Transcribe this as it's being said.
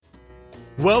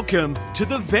Welcome to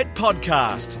the Vet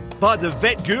Podcast by the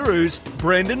Vet Gurus,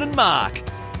 Brendan and Mark.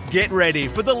 Get ready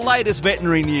for the latest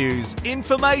veterinary news,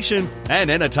 information and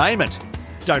entertainment.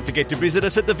 Don't forget to visit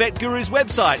us at the Vet Gurus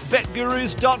website,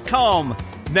 vetgurus.com.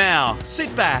 Now,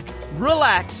 sit back,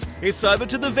 relax. It's over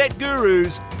to the Vet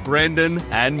Gurus, Brendan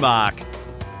and Mark.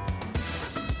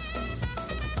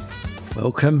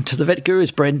 Welcome to the Vet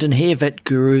Gurus. Brendan here,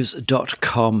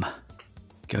 vetgurus.com.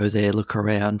 Go there, look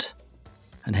around,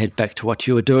 and head back to what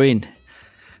you were doing.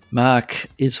 Mark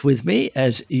is with me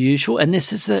as usual, and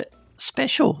this is a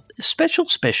special.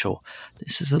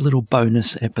 This is a little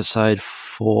bonus episode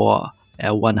for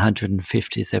our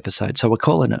 150th episode. So we're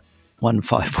calling it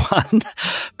 151,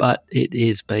 but it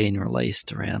is being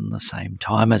released around the same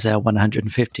time as our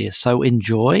 150th. So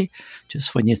enjoy.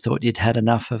 Just when you thought you'd had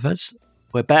enough of us,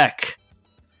 we're back.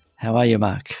 How are you,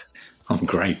 Mark? I'm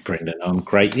great, Brendan. I'm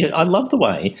great. Yeah, I love the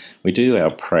way we do our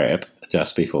prep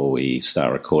just before we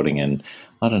start recording, and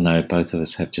I don't know, both of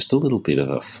us have just a little bit of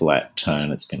a flat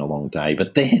tone. It's been a long day,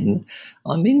 but then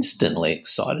I'm instantly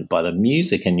excited by the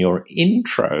music and your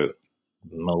intro.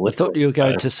 I thought you were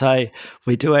going to say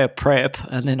we do our prep,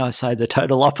 and then I say the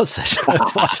total opposite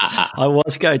of what I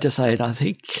was going to say, and I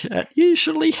think that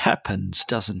usually happens,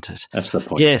 doesn't it? That's the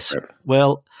point. Yes.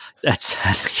 Well, that's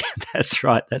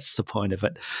right. That's the point of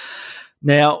it.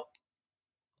 Now,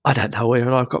 I don't know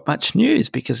whether I've got much news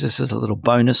because this is a little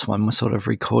bonus one. We're sort of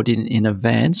recording in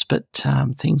advance, but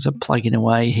things are plugging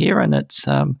away here, and it's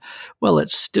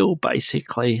still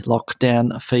basically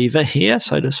lockdown fever here,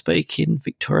 so to speak, in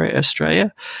Victoria,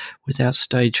 Australia, with our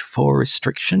stage 4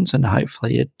 restrictions, and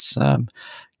hopefully it's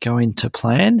going to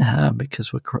plan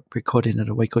because we're recording it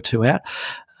a week or two out,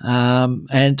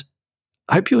 and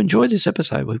I hope you enjoyed this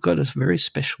episode. We've got a very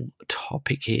special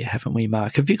topic here, haven't we,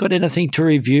 Mark? Have you got anything to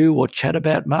review or chat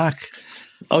about, Mark?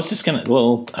 I was just going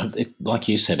to, like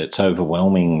you said, it's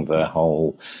overwhelming, the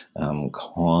whole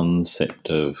concept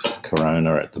of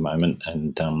corona at the moment,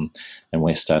 and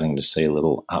we're starting to see a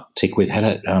little uptick. We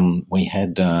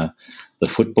had the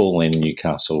football in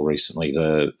Newcastle recently.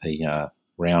 The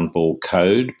round ball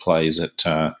code plays at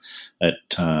Hunter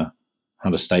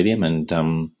Stadium,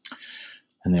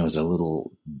 and there was a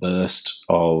little burst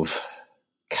of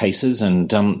cases,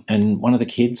 and one of the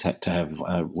kids had to have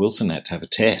Wilson had to have a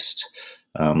test,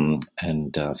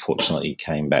 and fortunately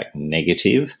came back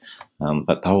negative.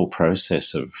 But the whole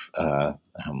process of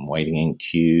waiting in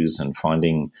queues and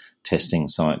finding testing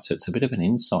sites, it's a bit of an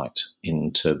insight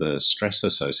into the stress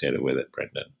associated with it,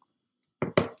 Brendan.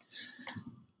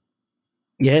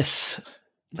 Yes.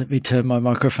 Let me turn my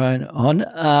microphone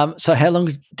on. So how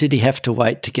long did he have to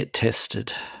wait to get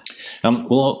tested?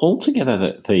 Well,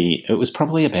 altogether, it was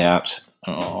probably about,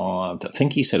 I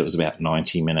think he said it was about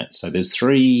 90 minutes. So there's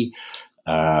three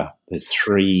you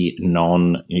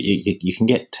can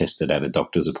get tested at a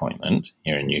doctor's appointment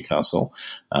here in Newcastle,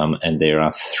 and there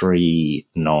are 3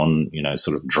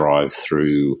 sort of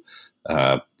drive-through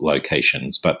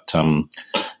locations, but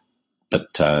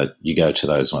you go to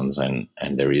those ones and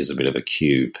there is a bit of a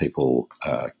queue, people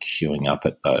queuing up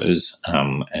at those.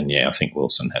 I think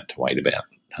Wilson had to wait about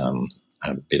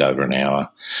a bit over an hour.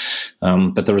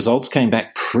 But the results came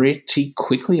back pretty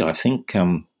quickly. I think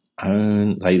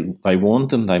they warned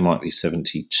them they might be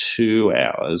 72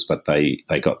 hours, but they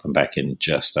got them back in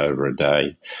just over a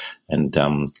day. And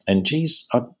geez,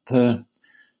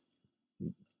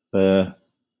 the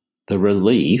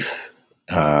relief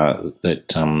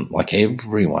that like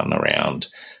everyone around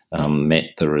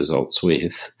met the results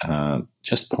with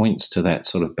just points to that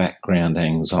sort of background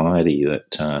anxiety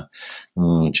that, I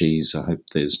hope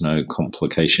there's no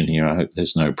complication here. I hope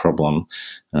there's no problem.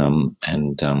 And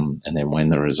then when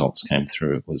the results came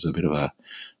through, it was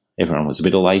everyone was a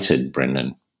bit elated,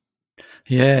 Brendan.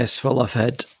 Yes, well, I've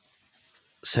had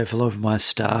several of my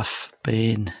staff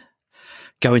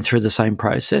going through the same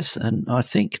process, and I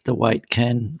think the wait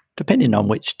can, depending on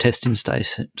which testing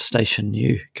station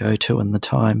you go to and the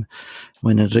time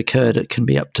when it occurred, it can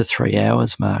be up to 3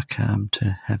 hours, Mark,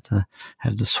 to have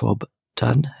the swab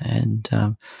done. And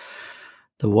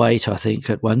the wait, I think,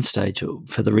 at one stage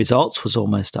for the results was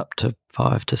almost up to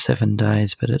 5 to 7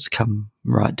 days, but it's come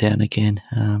right down again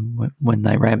when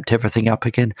they ramped everything up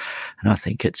again. And I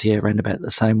think it's around about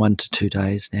the same 1 to 2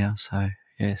 days now. So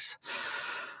yes.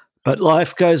 But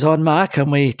life goes on, Mark,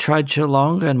 and we trudge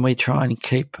along and we try and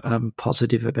keep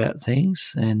positive about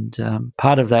things. And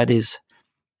part of that is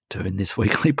doing this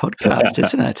weekly podcast,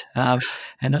 isn't it?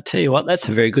 And I'll tell you what, that's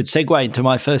a very good segue into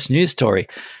my first news story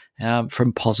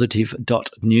from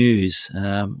positive.news,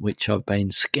 which I've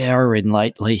been scouring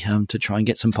lately to try and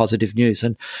get some positive news.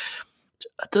 And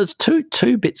there's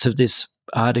two bits of this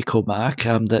article, Mark,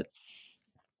 that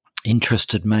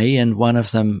interested me, and one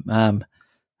of them, I'm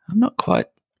not quite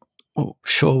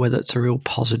sure whether it's a real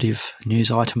positive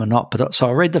news item or not, but so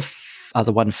I read the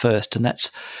other one first, and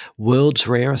that's world's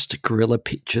rarest gorilla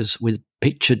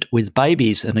pictured with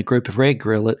babies, and a group of rare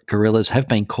gorillas have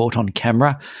been caught on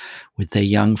camera with their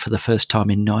young for the first time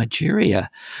in Nigeria.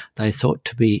 They thought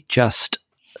to be just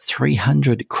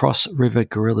 300 cross-river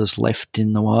gorillas left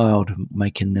in the wild,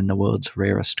 making them the world's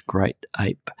rarest great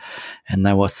ape. And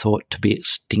they were thought to be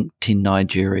extinct in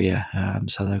Nigeria.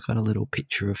 So they've got a little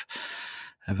picture of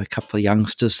a couple of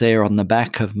youngsters there on the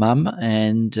back of Mum,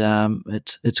 and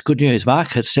it's good news,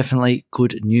 Mark. It's definitely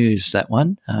good news, that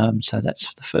one. So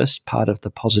that's the first part of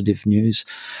the positive news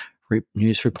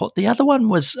report. The other one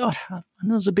was, it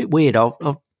was a bit weird.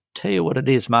 I'll tell you what it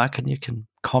is, Mark, and you can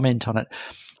comment on it.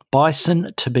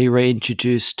 Bison to be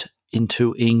reintroduced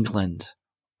into England.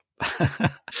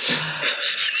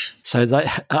 So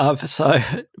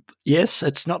yes,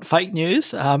 it's not fake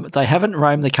news. They haven't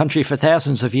roamed the country for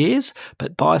thousands of years,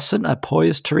 but bison are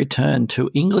poised to return to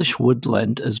English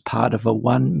woodland as part of a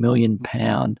 £1 million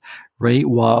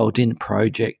rewilding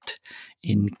project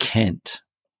in Kent.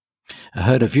 A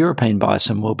herd of European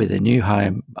bison will be their new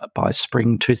home by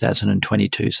spring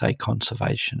 2022, say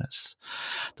conservationists.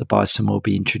 The bison will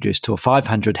be introduced to a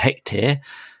 500-hectare,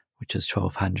 which is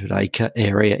 1,200-acre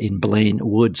area in Blean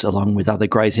Woods, along with other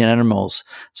grazing animals,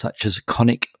 such as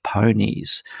conic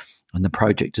ponies. And the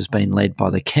project has been led by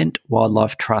the Kent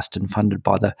Wildlife Trust and funded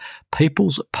by the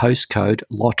People's Postcode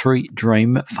Lottery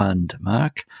Dream Fund,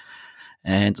 Mark.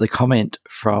 And the comment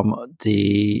from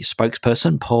the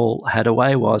spokesperson, Paul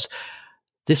Hadaway, was,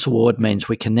 "This award means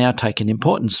we can now take an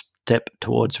important step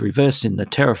towards reversing the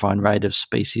terrifying rate of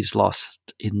species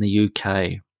lost in the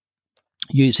UK.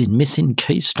 Using missing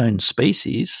keystone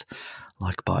species,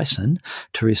 like bison,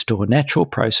 to restore natural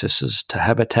processes to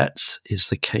habitats is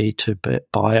the key to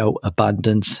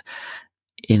bioabundance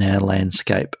in our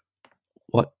landscape."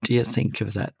 What do you think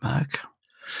of that, Mark?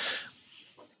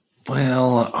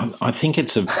 Well, I think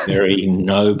it's a very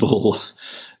noble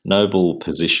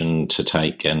position to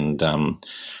take, and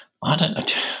I don't know.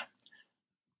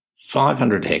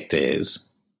 500 hectares.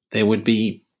 There would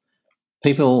be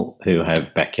people who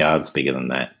have backyards bigger than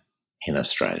that in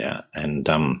Australia, and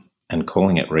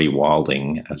calling it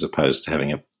rewilding as opposed to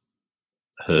having a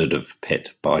herd of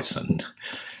pet bison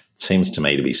seems to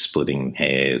me to be splitting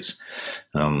hairs.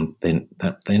 They're not.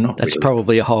 That's really.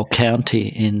 Probably a whole county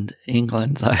in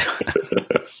England, though.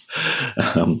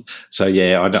 So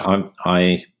yeah,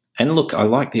 and look, I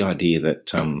like the idea that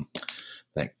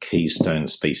that keystone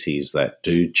species that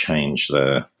do change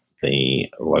the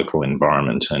local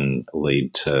environment and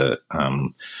lead to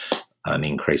an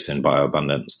increase in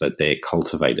bioabundance, that they're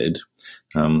cultivated.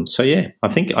 So yeah, I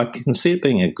think I can see it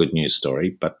being a good news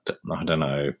story, but I don't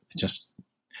know,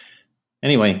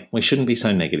 anyway, we shouldn't be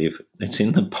so negative. It's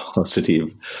in the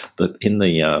positive, in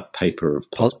the paper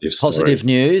of positive story. Positive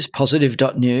news,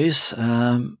 positive.news,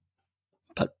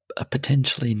 but a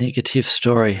potentially negative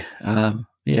story.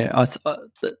 Yeah,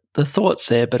 the thought's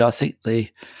there, but I think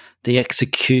the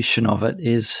execution of it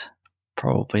is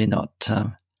probably not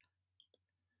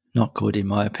good, in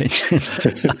my opinion.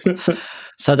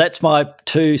 So that's my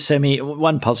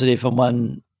one positive and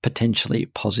one potentially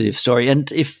positive story.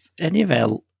 And if any of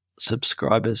our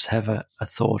subscribers have a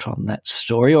thought on that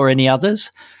story or any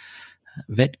others,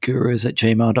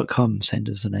 vetgurus@gmail.com, send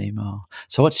us an email.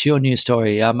 So what's your news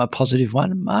story? A positive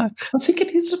one, Mark? I think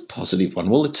it is a positive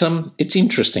one. Well, it's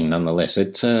interesting nonetheless.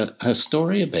 It's a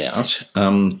story about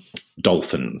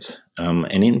dolphins,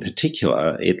 and in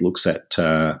particular, it looks at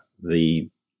the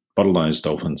bottlenose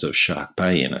dolphins of Shark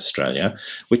Bay in Australia,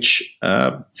 which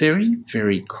are very,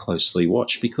 very closely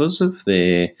watched because of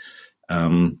their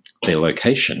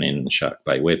location in Shark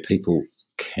Bay, where people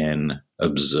can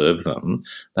observe them.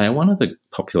 They are one of the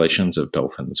populations of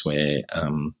dolphins where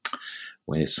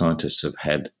scientists have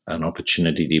had an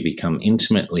opportunity to become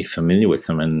intimately familiar with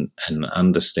them and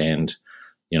understand,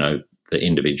 the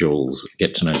individuals,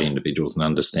 get to know the individuals and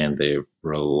understand their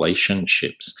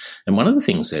relationships. And one of the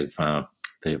things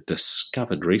they've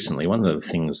discovered recently, one of the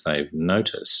things they've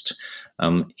noticed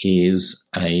is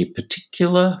a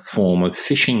particular form of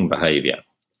fishing behaviour,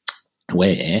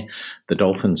 where the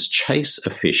dolphins chase a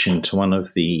fish into one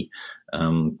of the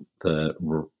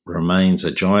remains,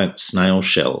 a giant snail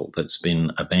shell that's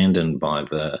been abandoned by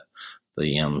the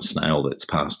snail that's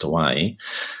passed away.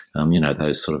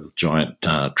 Those sort of giant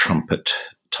trumpet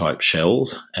type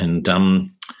shells, and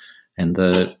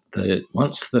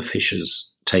once the fish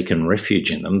is taken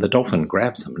refuge in them, the dolphin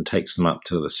grabs them and takes them up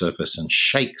to the surface and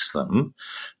shakes them.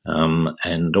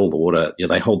 And all the water,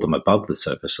 they hold them above the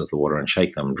surface of the water and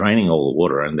shake them, draining all the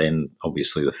water. And then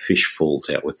obviously the fish falls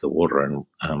out with the water, and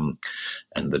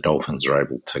the dolphins are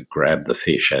able to grab the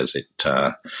fish as it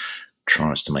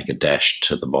tries to make a dash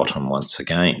to the bottom once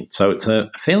again. So it's a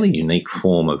fairly unique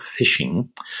form of fishing.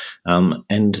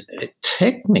 And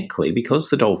technically, because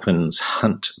the dolphins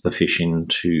hunt the fish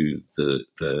into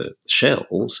the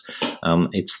shells,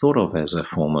 it's thought of as a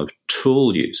form of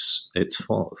tool use. It's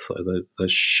for the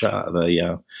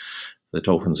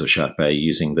dolphins of Shark Bay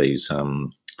using these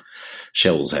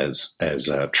shells as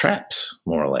traps,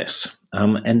 more or less.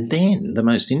 And then the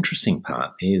most interesting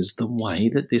part is the way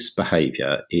that this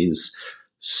behaviour is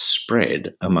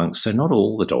spread amongst. So not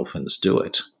all the dolphins do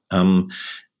it, and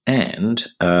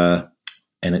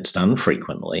it's done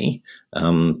frequently.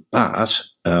 But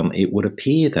it would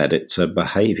appear that it's a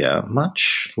behaviour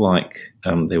much like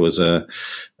there was a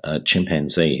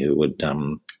chimpanzee who would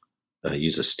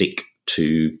use a stick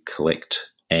to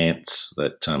collect ants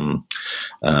that the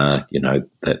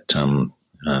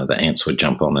ants would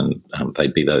jump on, and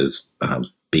they'd be those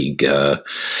big. They'd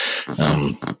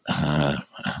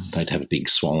have big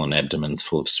swollen abdomens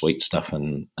full of sweet stuff,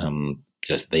 and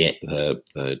just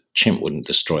the chimp wouldn't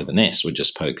destroy the nest; would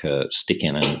just poke a stick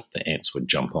in, and the ants would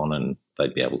jump on, and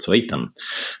they'd be able to eat them.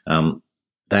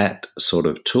 That sort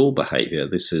of tool behaviour.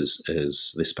 This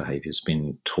behaviour has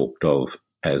been talked of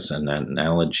as an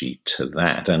analogy to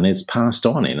that, and it's passed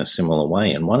on in a similar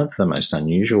way. And one of the most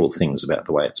unusual things about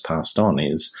the way it's passed on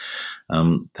is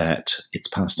that it's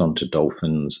passed on to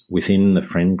dolphins within the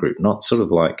friend group, not sort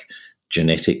of like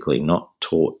genetically, not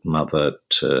taught mother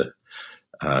to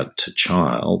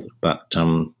child, but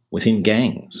within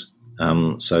gangs.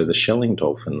 So the shelling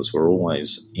dolphins were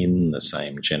always in the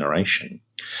same generation.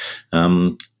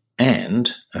 And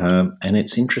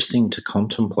it's interesting to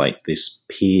contemplate this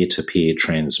peer-to-peer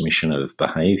transmission of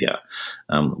behaviour,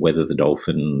 whether the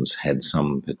dolphins had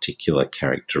some particular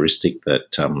characteristic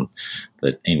that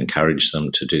encouraged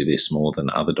them to do this more than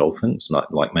other dolphins,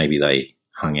 like maybe they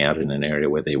hung out in an area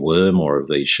where there were more of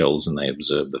these shells and they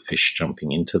observed the fish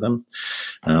jumping into them.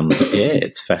 But yeah,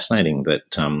 it's fascinating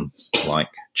that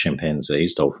like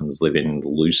chimpanzees, dolphins live in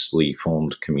loosely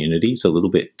formed communities, a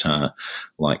little bit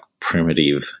like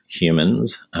primitive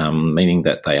humans, meaning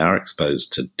that they are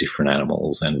exposed to different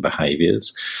animals and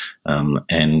behaviours.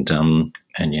 And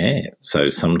yeah,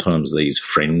 so sometimes these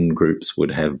friend groups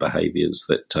would have behaviours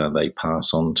that they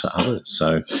pass on to others.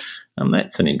 So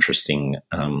that's an interesting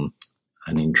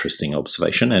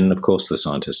observation. And of course, the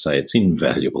scientists say it's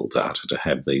invaluable data to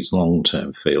have these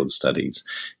long-term field studies.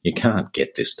 You can't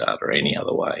get this data any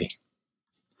other way.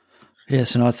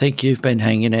 Yes, and I think you've been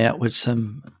hanging out with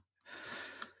some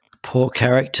poor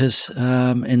characters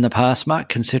in the past, Mark,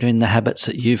 considering the habits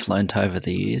that you've learnt over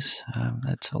the years.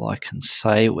 That's all I can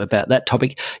say about that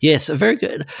topic. Yes, a very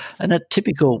good and a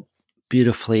typical,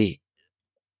 beautifully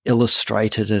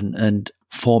illustrated and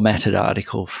formatted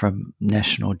article from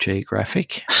National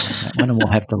Geographic. And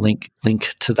we'll have the link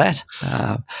to that.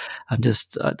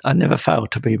 I never fail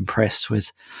to be impressed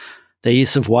with the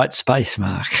use of white space,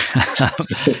 Mark,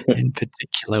 in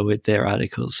particular with their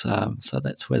articles. So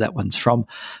that's where that one's from.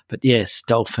 But yes,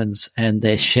 dolphins and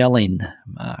their shelling,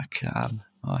 Mark. The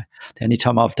only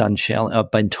time I've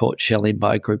been taught shelling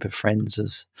by a group of friends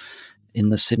is in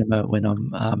the cinema when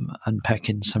I'm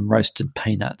unpacking some roasted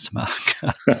peanuts, Mark.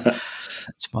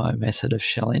 That's my method of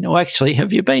shelling. Oh, actually,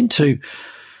 have you been to?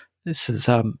 This is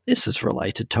a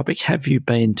related topic. Have you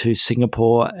been to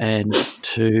Singapore and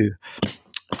to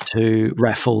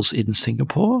Raffles in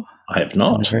Singapore? I have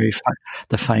not.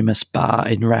 The famous bar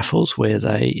in Raffles where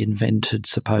they invented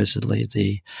supposedly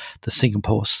the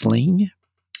Singapore sling.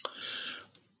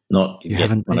 Not you yet.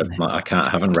 Haven't been there. I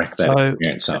haven't racked that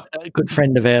experience up. A good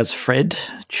friend of ours, Fred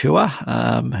Chua,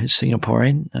 who's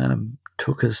Singaporean,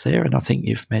 took us there, and I think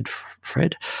you've met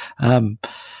Fred. And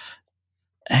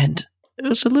it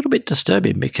was a little bit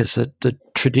disturbing because the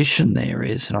tradition there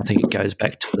is, and I think it goes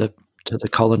back to the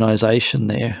colonisation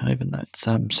there, even though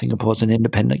Singapore's an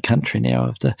independent country now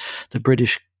of the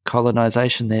British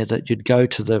colonisation there, that you'd go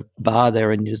to the bar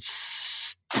there and you'd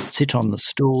sit on the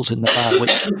stools in the bar,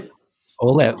 which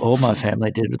all my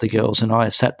family did with the girls, and I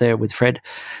sat there with Fred,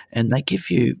 and they give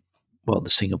you, the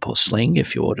Singapore sling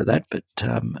if you order that, but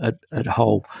a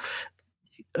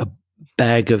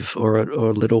bag of or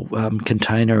a little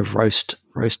container of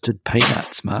roasted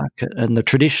peanuts, Mark. And the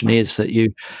tradition is that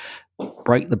you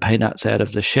break the peanuts out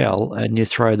of the shell and you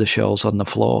throw the shells on the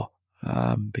floor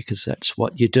because that's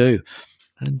what you do.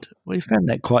 and we found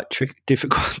that quite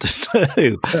difficult to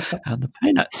do. And the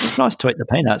peanut, it's nice to eat the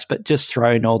peanuts, but just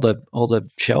throwing all the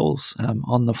shells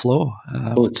on the floor.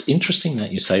 Well, it's interesting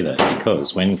that you say that,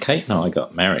 because when Kate and I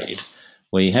got married,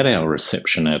 we had our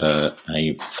reception at a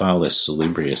far less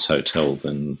salubrious hotel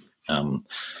than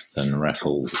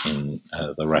Raffles in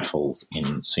the Raffles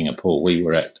in Singapore. We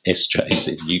were at SJ's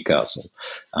in Newcastle,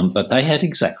 but they had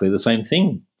exactly the same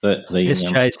thing. The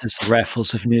SJ's is the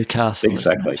Raffles of Newcastle,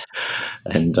 exactly,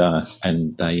 and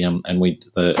they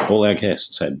all our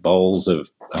guests had bowls of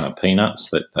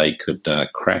peanuts that they could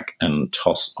crack and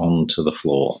toss onto the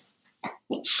floor,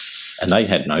 and they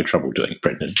had no trouble doing it,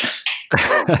 Brendan.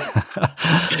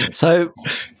 So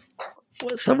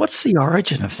what's the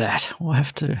origin of that? We'll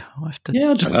have to.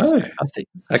 Yeah, I don't know. I think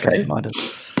okay. Might have.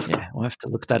 Yeah, we'll have to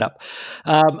look that up.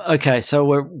 Okay, so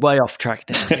we're way off track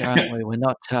now, here, aren't we? We're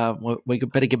not. We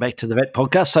better get back to the vet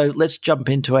podcast. So let's jump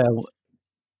into our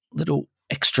little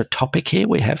extra topic here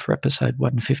we have for episode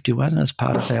 151 as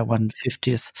part of our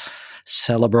 150th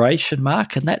celebration,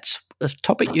 Mark, and that's a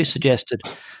topic you suggested: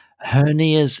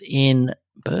 hernias in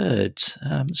birds.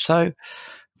 So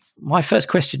my first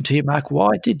question to you, Mark,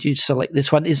 why did you select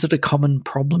this one? Is it a common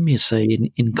problem you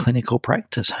see in clinical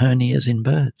practice, hernias in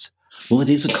birds? Well, it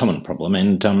is a common problem,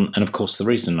 and of course the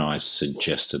reason I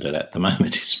suggested it at the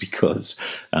moment is because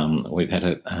we've had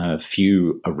a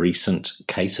few recent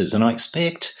cases, and I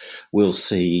expect we'll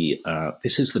see.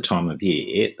 This is the time of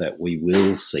year that we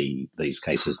will see these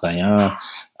cases. They are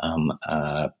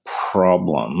a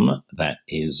problem that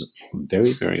is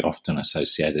very, very often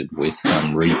associated with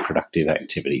reproductive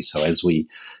activity. So as we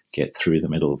get through the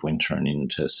middle of winter and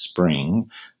into spring,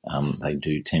 they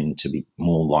do tend to be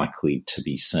more likely to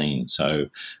be seen. So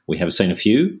we have seen a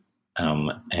few,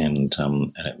 and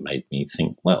it made me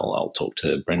think, well, I'll talk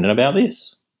to Brendan about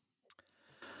this.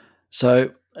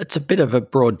 So it's a bit of a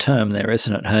broad term there,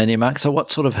 isn't it, hernia, Mark? So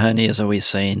what sort of hernias are we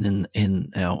seeing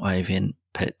in our avian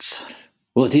pets?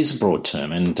 Well, it is a broad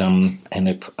term, and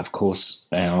of course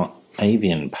our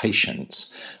avian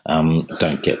patients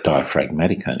don't get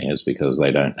diaphragmatic hernias because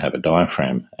they don't have a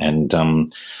diaphragm, and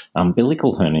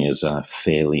umbilical hernias are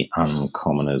fairly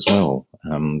uncommon as well,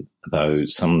 though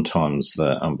sometimes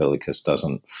the umbilicus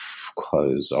doesn't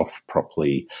close off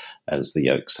properly as the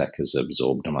yolk sac is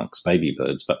absorbed amongst baby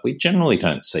birds, but we generally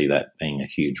don't see that being a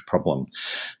huge problem.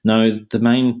 No, the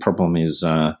main problem is,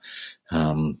 and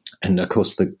of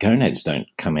course the gonads don't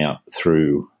come out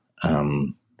through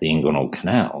the inguinal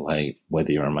canal.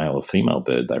 Whether you're a male or female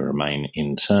bird, they remain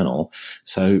internal.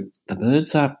 So the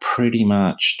birds are pretty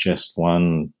much just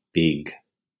one big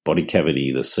body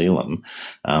cavity, the coelom,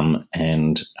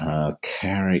 and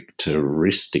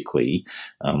characteristically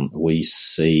we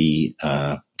see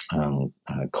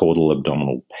caudal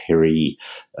abdominal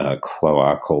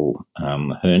pericloacal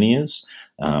hernias,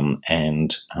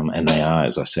 and they are,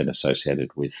 as I said,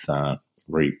 associated with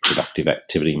reproductive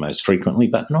activity most frequently,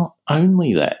 but not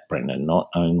only that, Brendan, not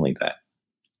only that.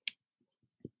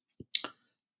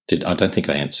 I don't think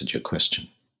I answered your question.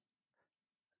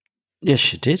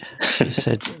 Yes, you did. You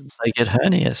said they get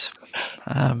hernias.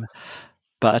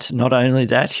 But not only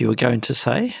that, you were going to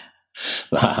say?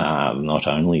 Not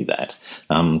only that.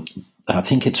 I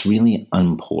think it's really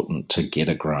important to get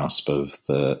a grasp of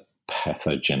the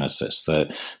pathogenesis.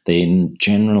 They're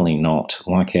generally not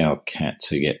like our cats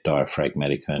who get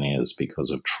diaphragmatic hernias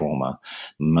because of trauma.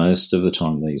 Most of the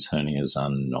time these hernias are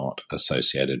not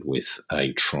associated with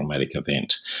a traumatic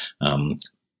event.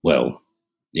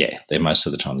 Most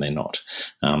of the time they're not.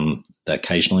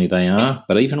 Occasionally they are,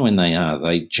 but even when they are,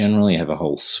 they generally have a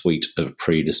whole suite of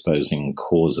predisposing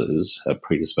causes,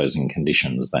 predisposing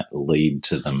conditions that lead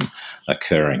to them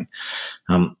occurring.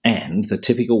 And the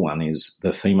typical one is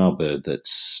the female bird that's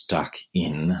stuck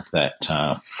in that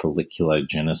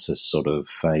folliculogenesis sort of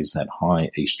phase, that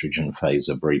high estrogen phase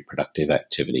of reproductive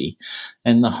activity.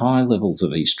 And the high levels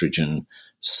of estrogen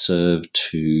serve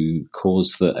to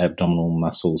cause the abdominal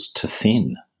muscles to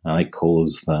thin. They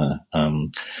cause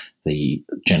the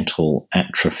gentle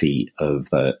atrophy of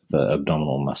the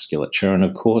abdominal musculature. And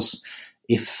of course,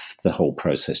 if the whole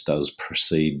process does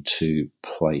proceed to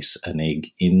place an egg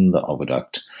in the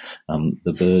oviduct,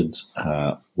 the birds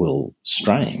will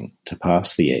strain to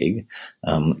pass the egg.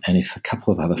 And if a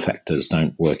couple of other factors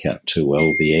don't work out too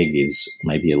well, the egg is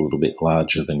maybe a little bit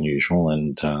larger than usual,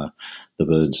 and the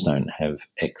birds don't have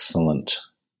excellent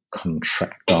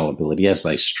contractile ability. As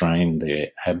they strain their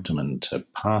abdomen to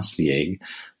pass the egg,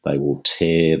 they will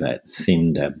tear that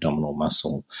thinned abdominal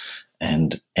muscle,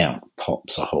 and out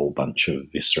pops a whole bunch of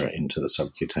viscera into the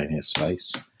subcutaneous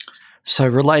space. So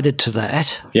related to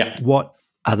that, yeah, what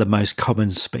are the most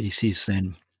common species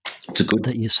then? It's a good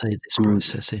that you see this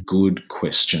process in? Good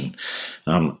question.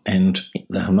 And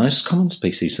the most common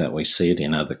species that we see it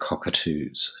in are the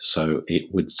cockatoos. So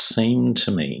it would seem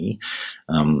to me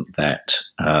that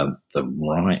the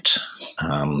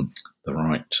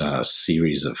right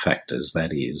series of factors,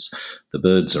 that is, the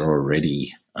birds are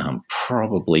already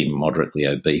probably moderately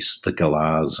obese, the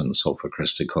galahs and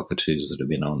sulphur-crested cockatoos that have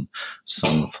been on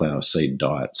sunflower seed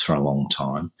diets for a long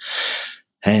time.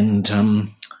 And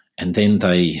then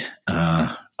they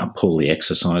are poorly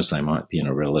exercised. They might be in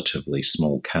a relatively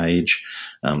small cage.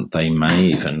 They may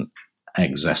even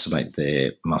exacerbate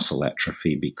their muscle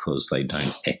atrophy because they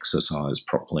don't exercise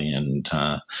properly, and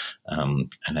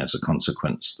as a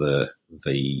consequence, the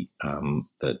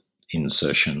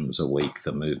insertions are weak,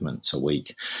 the movements are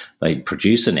weak. They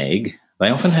produce an egg. They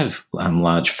often have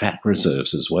large fat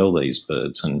reserves as well, these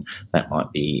birds, and that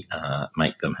might be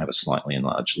make them have a slightly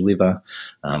enlarged liver,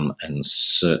 and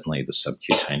certainly the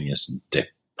subcutaneous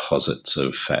deposits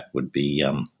of fat would be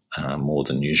more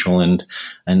than usual.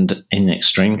 And in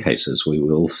extreme cases, we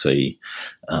will see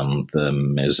the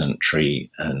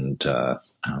mesentery and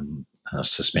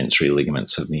suspensory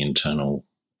ligaments of the internal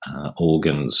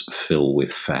organs fill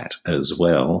with fat as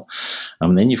well.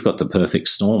 Then you've got the perfect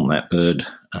storm. That bird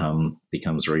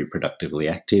becomes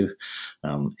reproductively active.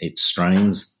 It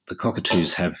strains. The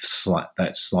cockatoos have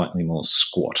that slightly more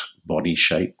squat body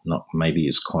shape, not maybe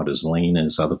as quite as lean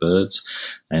as other birds,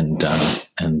 and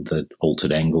the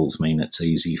altered angles mean it's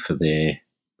easy for their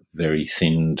very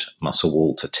thinned muscle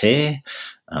wall to tear,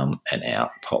 and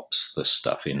out pops the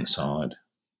stuff inside.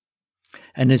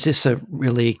 And is this a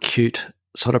really acute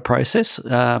sort of process?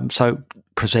 So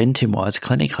presenting-wise,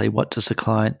 clinically, what does the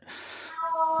client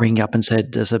ring up and say,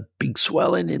 there's a big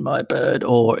swelling in my bird,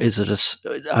 or is it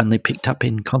only picked up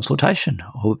in consultation,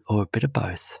 or a bit of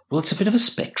both? Well, it's a bit of a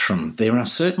spectrum. There are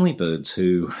certainly birds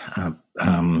who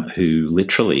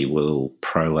literally will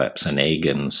prolapse an egg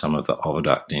and some of the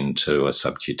oviduct into a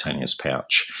subcutaneous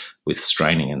pouch with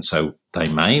straining, and so they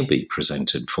may be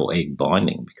presented for egg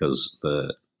binding because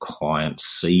the clients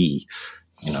see,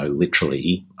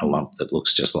 literally a lump that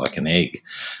looks just like an egg.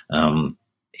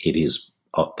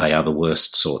 They are the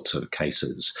worst sorts of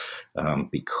cases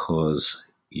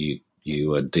because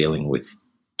you are dealing with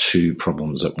two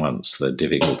problems at once: the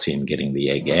difficulty in getting the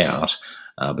egg out,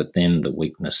 but then the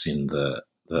weakness in the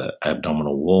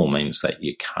abdominal wall means that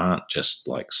you can't just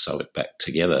sew it back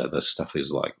together. The stuff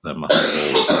is like the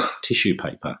muscle wall is like tissue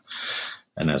paper,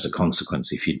 and as a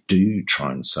consequence, if you do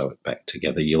try and sew it back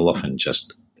together, you'll often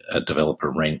just develop a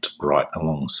rent right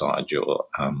alongside your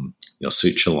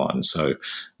suture line. So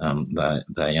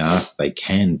they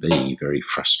can be very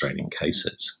frustrating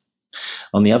cases.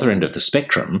 On the other end of the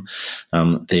spectrum,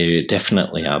 there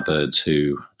definitely are birds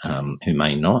who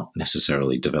may not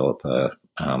necessarily develop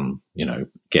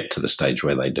get to the stage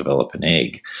where they develop an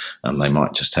egg. They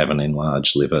might just have an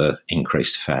enlarged liver,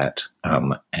 increased fat,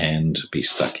 and be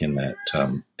stuck in that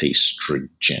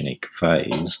estrogenic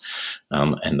phase,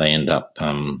 and they end up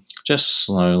just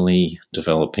slowly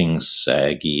developing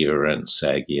saggier and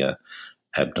saggier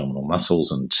abdominal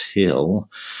muscles until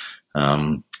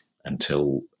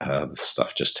the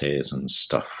stuff just tears and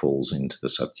stuff falls into the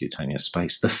subcutaneous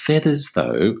space. The feathers,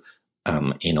 though,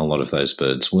 in a lot of those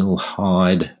birds will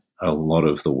hide a lot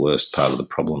of the worst part of the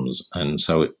problems. And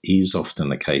so it is often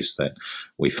the case that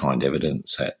we find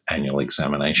evidence at annual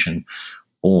examination,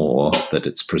 or that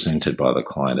it's presented by the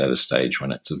client at a stage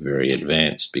when it's very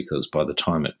advanced, because by the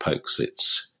time it pokes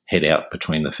its head out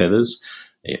between the feathers,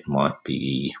 it might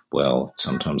be,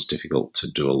 sometimes difficult to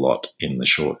do a lot in the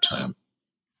short term.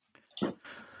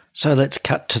 So let's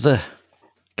cut to the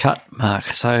cut, Mark.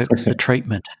 So the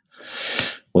treatment.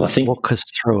 Well, I think walk us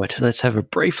through it. Let's have a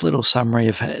brief little summary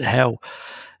of how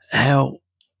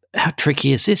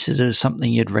tricky is this? Is it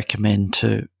something you'd recommend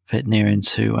to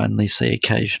veterinarians who only see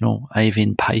occasional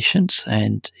avian patients?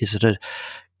 And is it a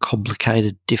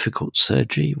complicated, difficult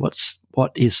surgery?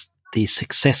 What is the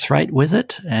success rate with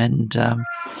it? And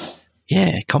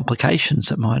complications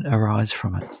that might arise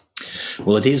from it.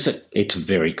 Well, it's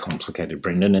very complicated,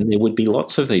 Brendan, and there would be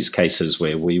lots of these cases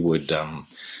where we would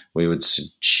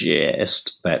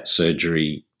suggest that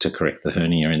surgery to correct the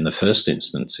hernia in the first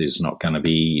instance is not going to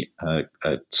be a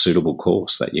suitable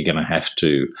course, that you're going to have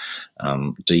to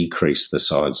decrease the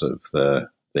size of the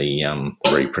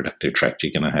reproductive tract.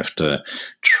 You're going to have to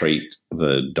treat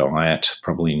the diet,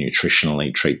 probably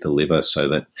nutritionally treat the liver so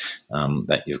that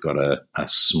you've got a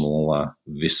smaller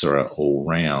viscera all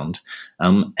round,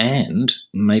 and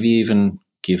maybe even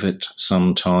give it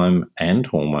some time and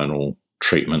hormonal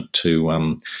treatment to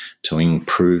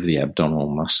improve the abdominal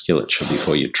musculature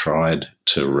before you tried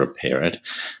to repair it.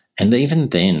 And even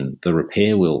then, the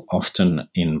repair will often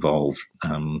involve,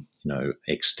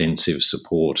 extensive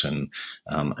support and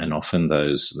often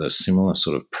the similar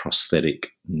sort of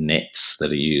prosthetic nets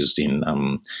that are used in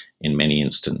many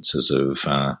instances of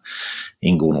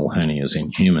inguinal hernias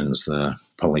in humans, the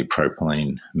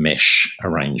polypropylene mesh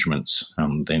arrangements.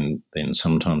 Then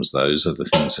sometimes those are the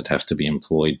things that have to be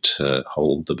employed to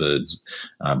hold the bird's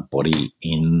body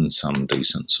in some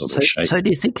decent sort of shape. So do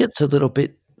you think it's a little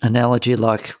bit analogy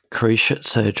like cruciate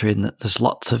surgery in that there's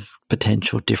lots of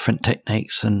potential different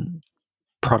techniques and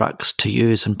products to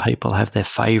use and people have their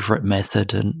favourite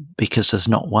method, and because there's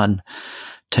not one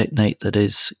technique that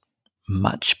is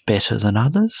much better than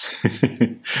others?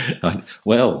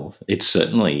 Well, it's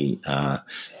certainly I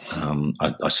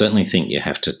certainly think you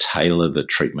have to tailor the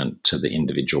treatment to the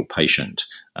individual patient,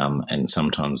 and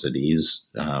sometimes it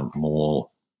is more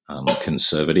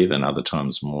conservative and other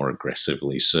times more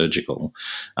aggressively surgical.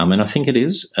 And I think it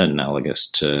is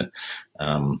analogous to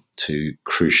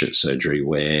cruciate surgery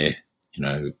where,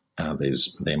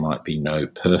 there might be no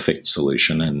perfect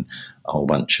solution and a whole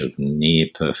bunch of near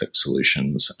perfect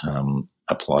solutions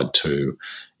applied to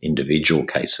individual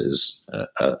cases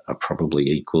are probably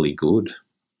equally good.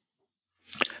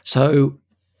 So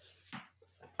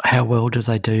how well do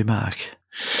they do, Mark?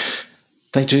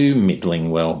 They do middling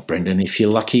well, Brendan. If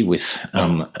you're lucky with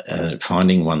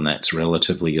finding one that's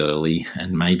relatively early,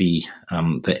 and maybe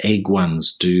the egg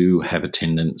ones do have a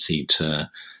tendency to,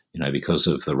 because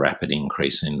of the rapid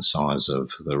increase in size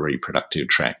of the reproductive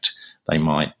tract, they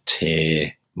might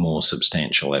tear more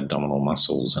substantial abdominal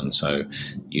muscles. And so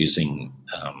using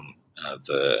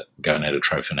the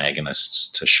gonadotrophin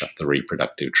agonists to shut the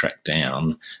reproductive tract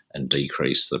down and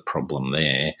decrease the problem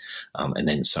there, and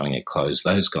then sewing it closed,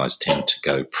 those guys tend to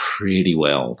go pretty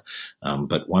well.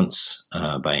 But once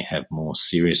they have more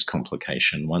serious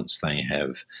complication, once they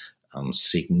have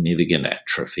significant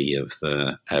atrophy of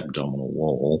the abdominal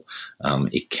wall,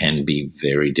 it can be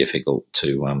very difficult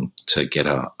to get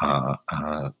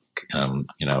an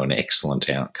excellent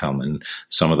outcome. And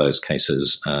some of those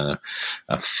cases are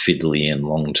fiddly and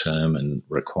long-term and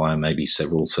require maybe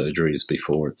several surgeries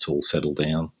before it's all settled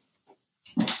down.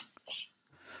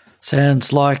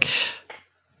 Sounds like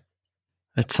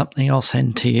it's something I'll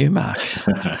send to you, Mark,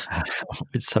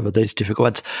 with some of these difficult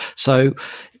ones. So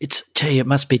it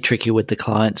must be tricky with the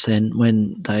clients then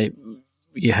when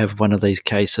you have one of these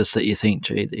cases that you think,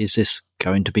 gee, is this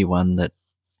going to be one that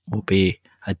will be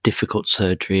a difficult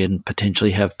surgery and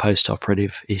potentially have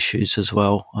post-operative issues as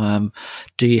well?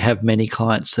 Do you have many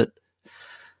clients that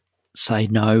say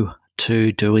no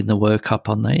to doing the workup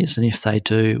on these? And if they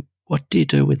do, what do you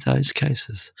do with those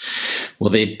cases? Well,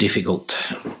 they're difficult,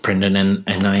 Brendan,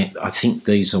 and I think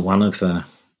these are one of the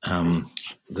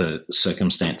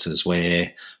circumstances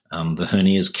where the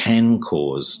hernias can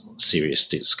cause serious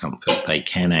discomfort. They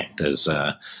can act as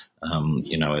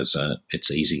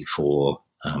it's easy for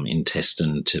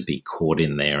intestine to be caught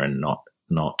in there and not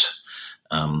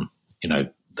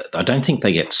I don't think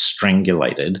they get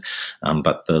strangulated,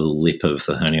 but the lip of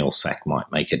the hernial sac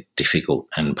might make it difficult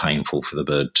and painful for the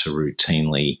bird to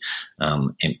routinely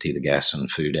empty the gas and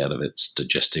food out of its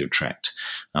digestive tract.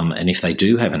 And if they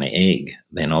do have an egg,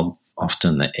 then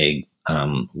often the egg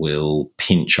will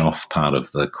pinch off part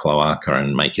of the cloaca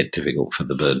and make it difficult for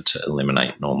the bird to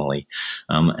eliminate normally.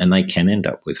 And they can end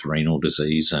up with renal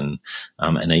disease and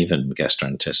even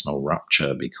gastrointestinal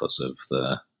rupture because of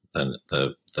the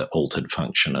altered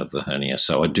function of the hernia.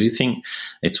 So I do think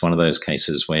it's one of those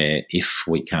cases where if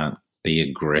we can't be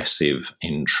aggressive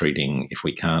in treating, if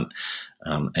we can't,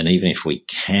 and even if we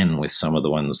can with some of the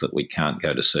ones that we can't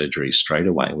go to surgery straight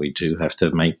away, we do have to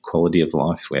make quality of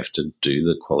life. We have to do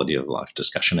the quality of life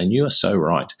discussion. And you are so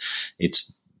right.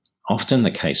 It's often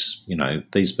the case,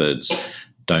 these birds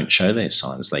don't show their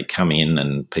signs. They come in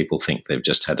and people think they've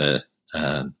just had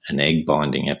an egg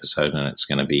binding episode and it's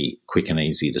going to be quick and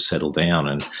easy to settle down,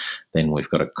 and then we've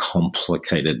got a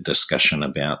complicated discussion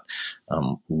about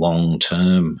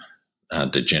long-term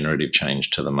degenerative change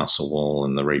to the muscle wall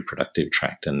and the reproductive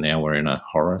tract, and now we're in a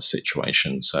horror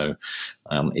situation. So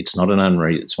it's not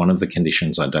it's one of the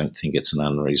conditions I don't think it's an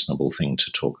unreasonable thing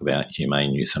to talk about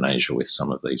humane euthanasia with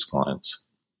some of these clients.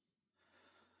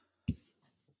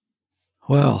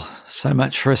 Well, so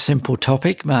much for a simple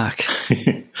topic, Mark.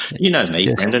 You know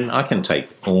me, Brendan. I can take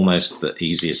almost the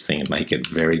easiest thing and make it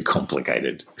very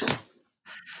complicated.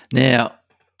 Now,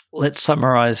 let's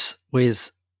summarise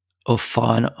with, or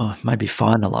maybe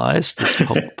finalise this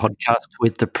podcast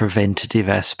with the preventative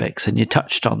aspects, and you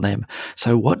touched on them.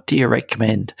 So what do you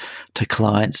recommend to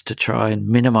clients to try and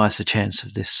minimise the chance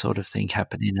of this sort of thing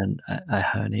happening and a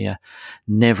hernia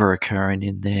never occurring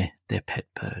in their their pet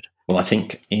bird? Well, I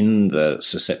think in the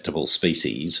susceptible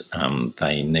species,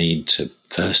 they need to,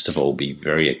 first of all, be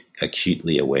very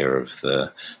acutely aware of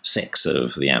the sex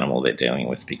of the animal they're dealing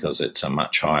with, because it's a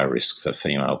much higher risk for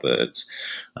female birds.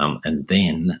 And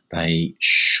then they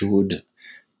should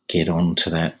get on to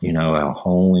that, our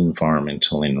whole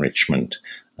environmental enrichment,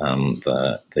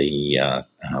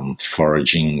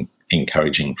 foraging,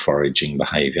 encouraging foraging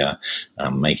behaviour,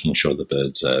 making sure the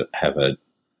birds have a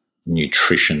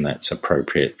nutrition that's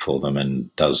appropriate for them and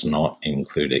does not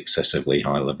include excessively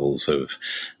high levels of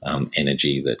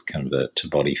energy that convert to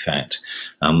body fat,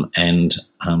 the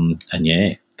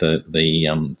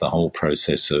whole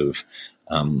process of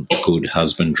good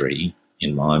husbandry,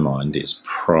 in my mind, is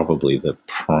probably the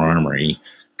primary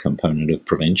component of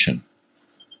prevention.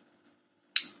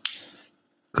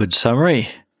 Good summary.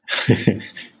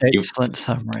 Excellent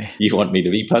summary. You want me to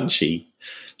be punchy?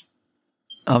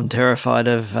 I'm terrified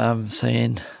of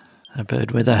seeing a bird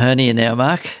with a hernia now,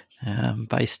 Mark,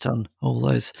 based on all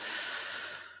those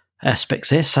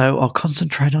aspects there. So I'll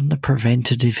concentrate on the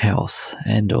preventative health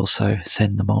and also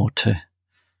send them all to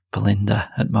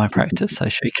Belinda at my practice so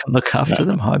she can look after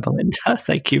them. Hi, Belinda.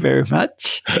 Thank you very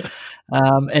much.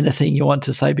 Anything you want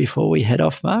to say before we head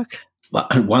off, Mark?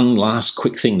 One last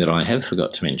quick thing that I have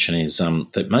forgot to mention is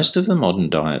that most of the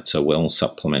modern diets are well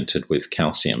supplemented with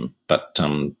calcium, but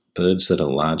birds that are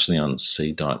largely on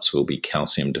seed diets will be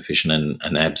calcium deficient, and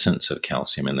an absence of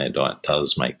calcium in their diet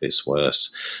does make this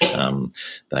worse.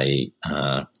 They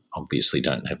obviously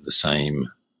don't have the same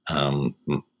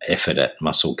effort at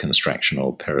muscle constriction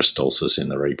or peristalsis in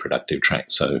the reproductive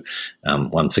tract. So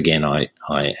once again, I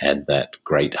add that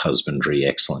great husbandry,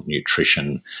 excellent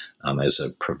nutrition as a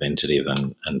preventative,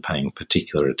 and paying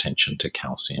particular attention to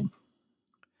calcium.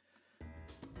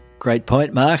 Great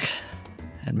point, Mark.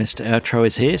 And Mr. Outro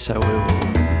is here, so we'll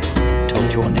talk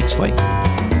to you all next week.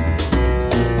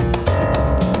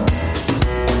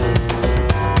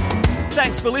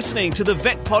 Thanks for listening to the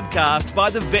Vet Podcast by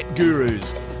the Vet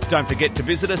Gurus. Don't forget to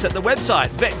visit us at the website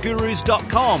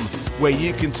vetgurus.com, where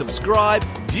you can subscribe,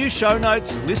 view show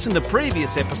notes, listen to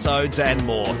previous episodes and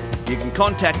more. You can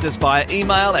contact us via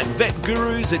email at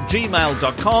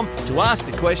vetgurus@gmail.com to ask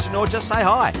a question or just say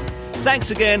hi. Thanks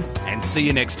again, and see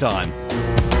you next time.